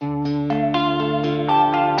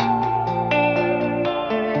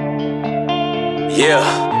Yeah.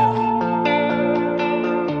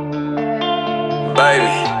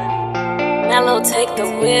 Baby. Mello, take the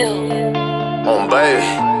wheel. On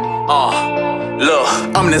baby. Look,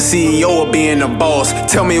 I'm the CEO of being the boss.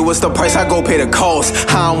 Tell me what's the price, I go pay the cost.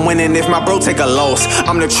 How I'm winning if my bro take a loss.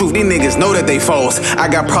 I'm the truth, these niggas know that they false. I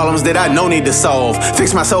got problems that I know need to solve.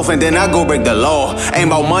 Fix myself and then I go break the law. Ain't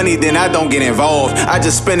about money, then I don't get involved. I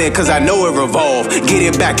just spend it cause I know it revolve. Get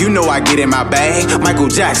it back, you know I get in my bag. Michael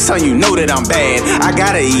Jackson, you know that I'm bad. I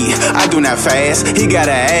gotta eat, I do not fast. He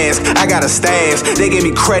gotta ask, I got a stash. They gave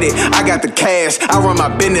me credit, I got the cash. I run my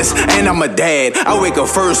business and I'm a dad. I wake up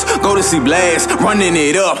first, go to see Blast. Running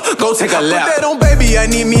it up, go take a lap. I put that on baby, I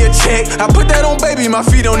need me a check. I put that on baby, my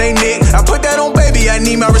feet on they neck. I put that on baby, I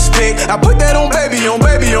need my respect. I put that on baby, on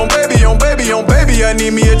baby, on baby, on baby, on baby, I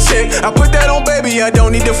need me a check. I put that on baby, I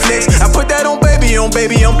don't need to flex. I put that on baby, I'm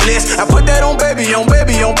blessed. I put that on baby, on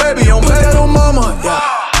baby, on baby, on baby. Put that on mama,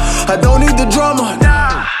 yeah. I don't need the drama.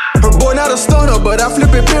 Her boy not a stunner, but I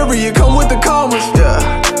flip it period, come with the commas, yeah.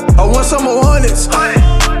 I want some more hundreds.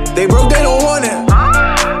 They broke, they don't want it.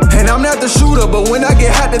 And I'm not the shooter, but when I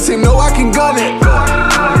get hot, the team know I can gun it.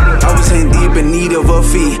 I was in deep in need of a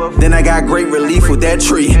fee. Then I got great relief with that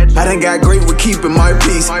tree. I done got great with keeping my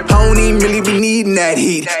peace. I don't even really be needing that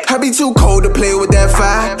heat. I be too cold to play with that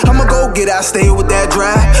fire. I'ma go get out, stay with that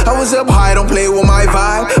drive. I was up high, don't play with my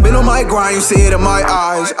vibe. Been on my grind, you see it in my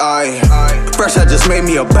eyes. Fresh, I just made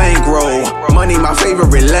me a bankroll. Money, my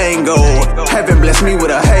favorite lingo. Heaven blessed me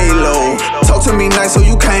with a halo. Talk to me nice so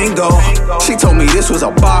you can't go. She told me this was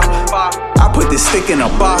a box. I put this stick in a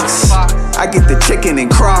box. I get the chicken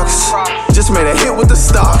and Crocs. Just made a hit with the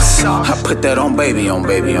stocks. I put that on baby, on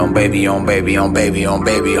baby, on baby, on baby, on baby, on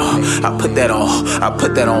baby. I put that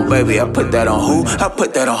on baby. I put that on who? I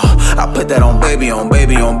put that on baby, on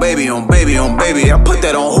baby, on baby, on baby, on baby. I put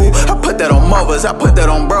that on who? I put that on mothers. I put that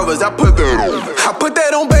on brothers. I put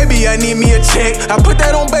that on baby, I need me a check. I put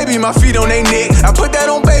that on baby, my feet on they neck. I put that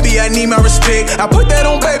on baby, I need my respect. I put that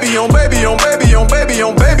on baby, on baby, on baby, on baby,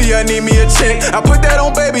 on baby, I need me a check. I put that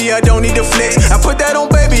on baby, I don't need to flex. I put that on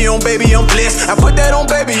baby, I'm blessed. I put that on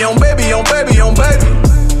baby, on baby, on baby, on baby.